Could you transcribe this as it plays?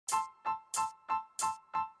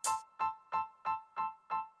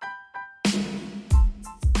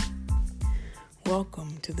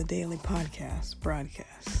Welcome to the daily broadcast.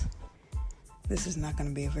 This is not going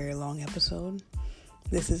to be a very long episode.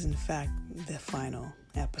 This is, in fact, the final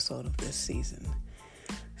episode of this season.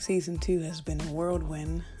 Season 2 has been a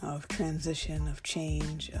whirlwind of transition, of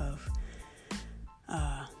change, of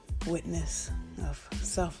witness, of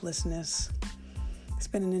selflessness. It's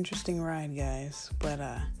been an interesting ride, guys, but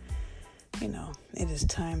it is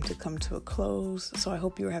time to come to a close. So I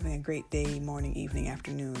hope you're having a great day, morning, evening,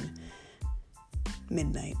 afternoon,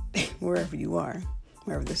 midnight, wherever you are,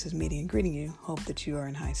 wherever this is meeting and greeting you. Hope that you are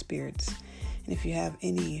in high spirits. And if you have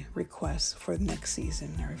any requests for the next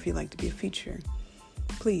season, or if you'd like to be a feature,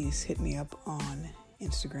 please hit me up on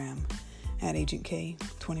Instagram at Agent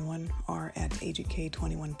K21 or at Agent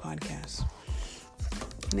K21 Podcast.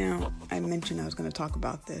 Now, I mentioned I was going to talk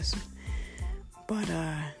about this, but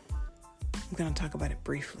I'm going to talk about it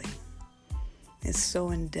briefly. It's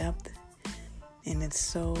so in-depth and it's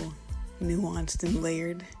so nuanced and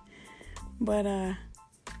layered, but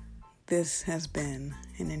this has been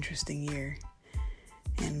an interesting year.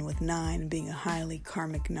 And with 9 being a highly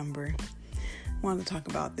karmic number, I wanted to talk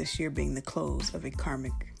about this year being the close of a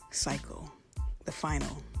karmic cycle, the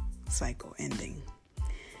final cycle ending,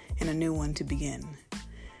 and a new one to begin.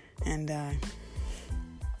 And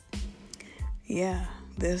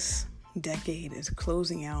this decade is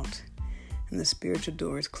closing out, and the spiritual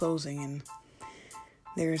door is closing, and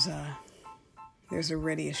there's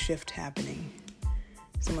already a shift happening.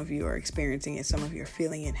 Some of you are experiencing it, some of you are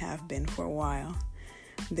feeling it, have been for a while.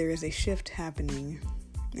 There is a shift happening,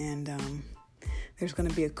 and there's going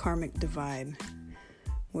to be a karmic divide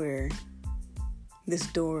where this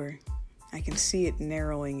door, I can see it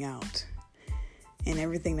narrowing out, and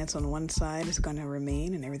everything that's on one side is going to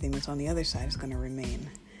remain, and everything that's on the other side is going to remain.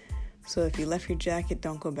 So if you left your jacket,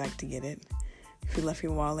 don't go back to get it. If you left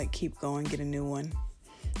your wallet, keep going, get a new one.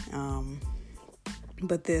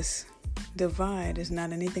 But this divide is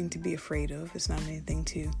not anything to be afraid of. It's not anything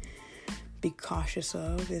to be cautious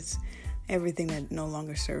of. It's everything that no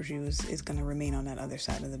longer serves you is going to remain on that other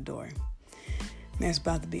side of the door. And there's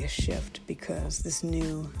about to be a shift because this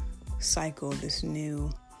new cycle, this new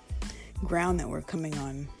ground that we're coming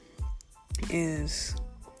on is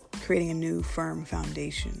creating a new firm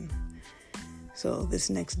foundation. So this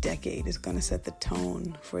next decade is going to set the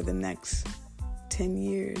tone for the next 10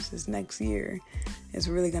 years. This next year is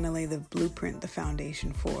really going to lay the blueprint, the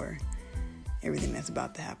foundation for everything that's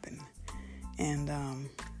about to happen. And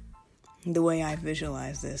the way I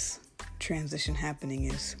visualize this transition happening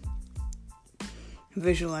is,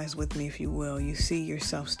 visualize with me, if you will. You see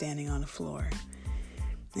yourself standing on the floor.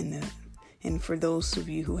 And for those of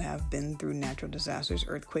you who have been through natural disasters,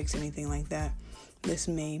 earthquakes, anything like that, this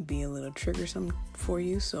may be a little triggersome for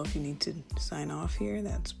you. So if you need to sign off here,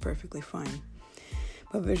 that's perfectly fine.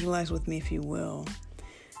 But visualize with me, if you will.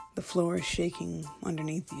 The floor is shaking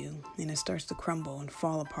underneath you, and it starts to crumble and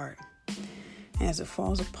fall apart. And as it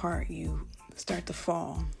falls apart, you start to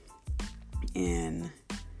fall, and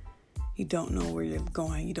you don't know where you're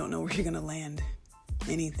going. You don't know where you're going to land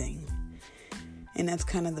anything. And that's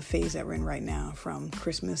kind of the phase that we're in right now, from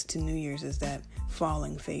Christmas to New Year's, is that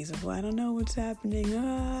falling phase of, well, I don't know what's happening.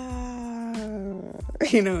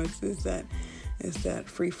 It's that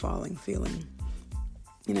free falling feeling.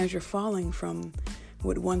 And as you're falling from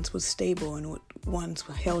what once was stable and what once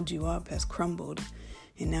held you up has crumbled,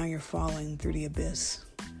 and now you're falling through the abyss.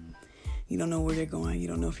 You don't know where you're going. You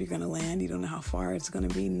don't know if you're going to land. You don't know how far it's going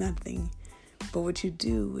to be. Nothing. But what you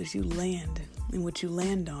do is you land, and what you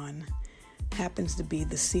land on happens to be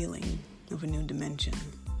the ceiling of a new dimension.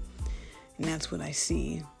 And that's what I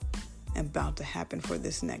see about to happen for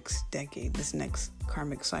this next decade, this next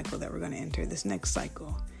karmic cycle that we're going to enter, this next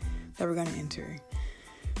cycle that we're going to enter.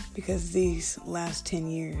 Because these last 10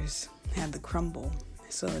 years had the crumble.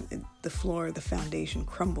 So the floor, the foundation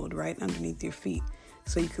crumbled right underneath your feet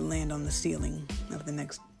so you could land on the ceiling of the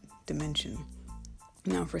next dimension.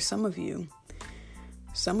 Now, for some of you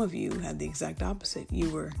had the exact opposite.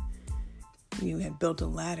 You had built a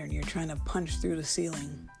ladder and you're trying to punch through the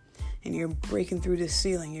ceiling, and you're breaking through this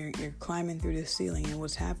ceiling. You're climbing through this ceiling, and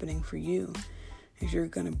what's happening for you is you're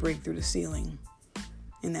going to break through the ceiling.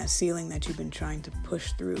 And that ceiling that you've been trying to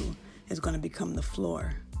push through is going to become the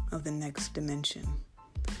floor of the next dimension.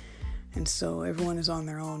 And so everyone is on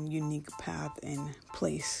their own unique path and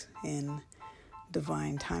place in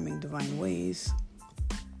divine timing, divine ways.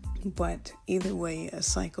 But either way, a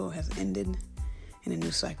cycle has ended and a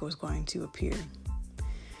new cycle is going to appear.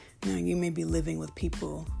 Now, you may be living with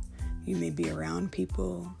people, you may be around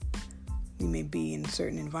people, you may be in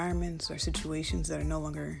certain environments or situations that are no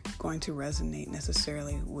longer going to resonate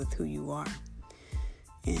necessarily with who you are.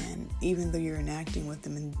 And even though you're interacting with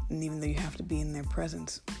them, and even though you have to be in their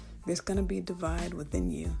presence, there's going to be a divide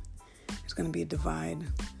within you. There's going to be a divide,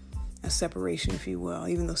 a separation, if you will.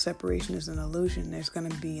 Even though separation is an illusion, there's going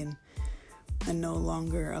to be a no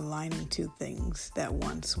longer aligning to things that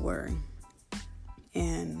once were.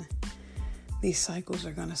 And these cycles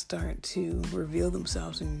are going to start to reveal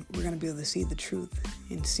themselves, and we're going to be able to see the truth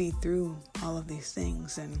and see through all of these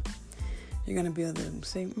things. And you're going to be able to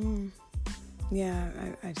say, yeah,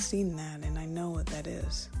 I've seen that and I know what that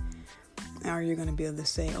is. Or you're going to be able to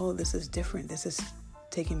say, oh, this is different. This is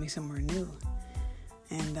taking me somewhere new.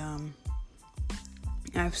 And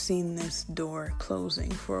I've seen this door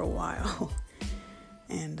closing for a while.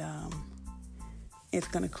 And it's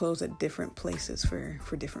going to close at different places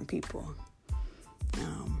for different people.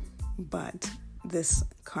 But this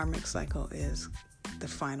karmic cycle is the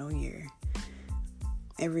final year.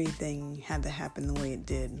 Everything had to happen the way it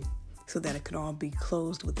did so that it could all be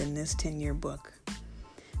closed within this 10-year book,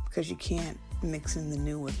 because you can't mix in the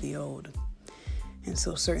new with the old. And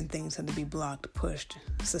so certain things had to be blocked, pushed,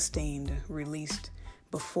 sustained, released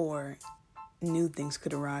before new things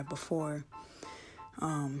could arrive, before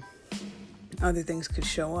other things could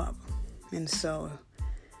show up. And so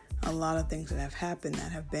a lot of things that have happened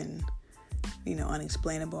that have been,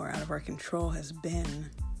 unexplainable or out of our control has been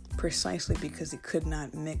precisely because it could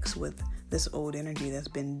not mix with this old energy that's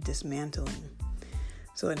been dismantling.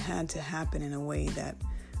 So it had to happen in a way that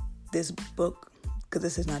this book, because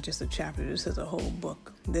this is not just a chapter, this is a whole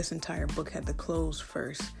book. This entire book had to close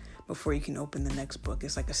first before you can open the next book.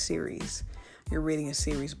 It's like a series. You're reading a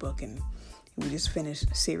series book, and we just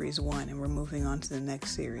finished series 1 and we're moving on to the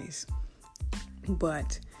next series.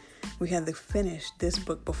 But we had to finish this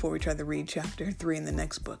book before we tried to read chapter 3 in the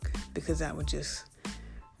next book, because that would just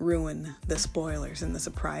ruin the spoilers and the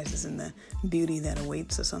surprises and the beauty that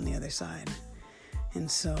awaits us on the other side. And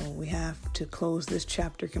so we have to close this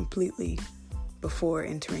chapter completely before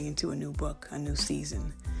entering into a new book, a new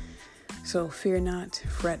season. So fear not,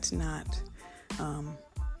 fret not.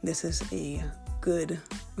 This is a good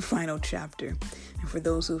final chapter. And for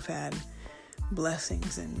those who've had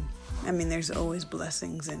blessings, and there's always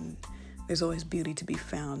blessings and there's always beauty to be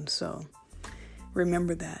found. So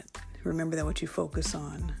remember that. Remember that what you focus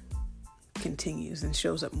on continues and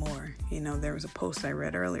shows up more. There was a post I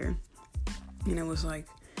read earlier, and it was like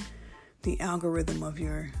the algorithm of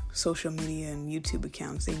your social media and YouTube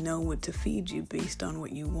accounts, they know what to feed you based on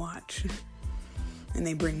what you watch. And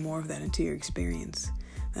they bring more of that into your experience.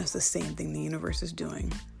 That's the same thing the universe is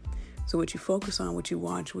doing. So what you focus on, what you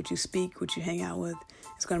watch, what you speak, what you hang out with,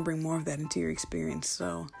 it's going to bring more of that into your experience.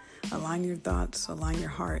 So align your thoughts, align your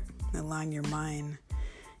heart, align your mind,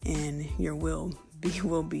 and your will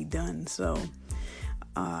be done. So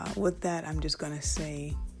with that, I'm just going to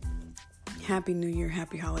say Happy New Year,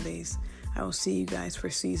 Happy Holidays. I will see you guys for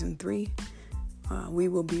season 3. We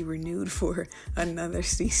will be renewed for another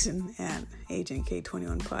season at Agent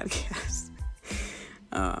K21 Podcast.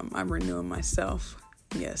 I'm renewing myself.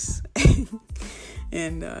 Yes.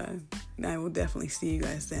 And I will definitely see you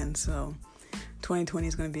guys then. So 2020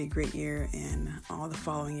 is going to be a great year, and all the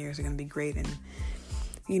following years are going to be great. And,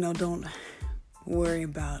 don't worry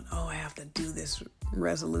about, I have to do this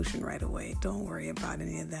resolution right away. Don't worry about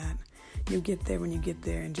any of that. You'll get there when you get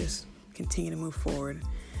there, and just continue to move forward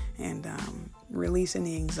and release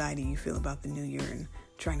any anxiety you feel about the new year and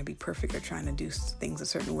trying to be perfect or trying to do things a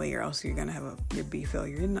certain way, or else you're going to have you'll be a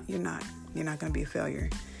failure. You're not going to be a failure.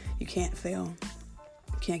 You can't fail.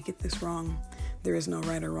 You can't get this wrong. There is no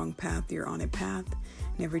right or wrong path. You're on a path,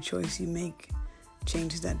 and every choice you make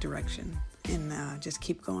changes that direction. And just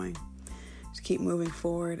keep going. Just keep moving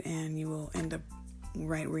forward, and you will end up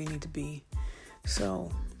right where you need to be.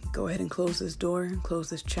 So go ahead and close this door, close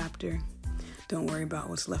this chapter. Don't worry about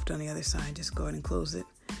what's left on the other side. Just go ahead and close it,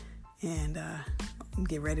 and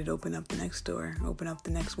get ready to open up the next door, open up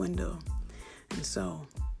the next window. And so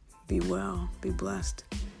be well, be blessed.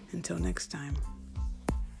 Until next time.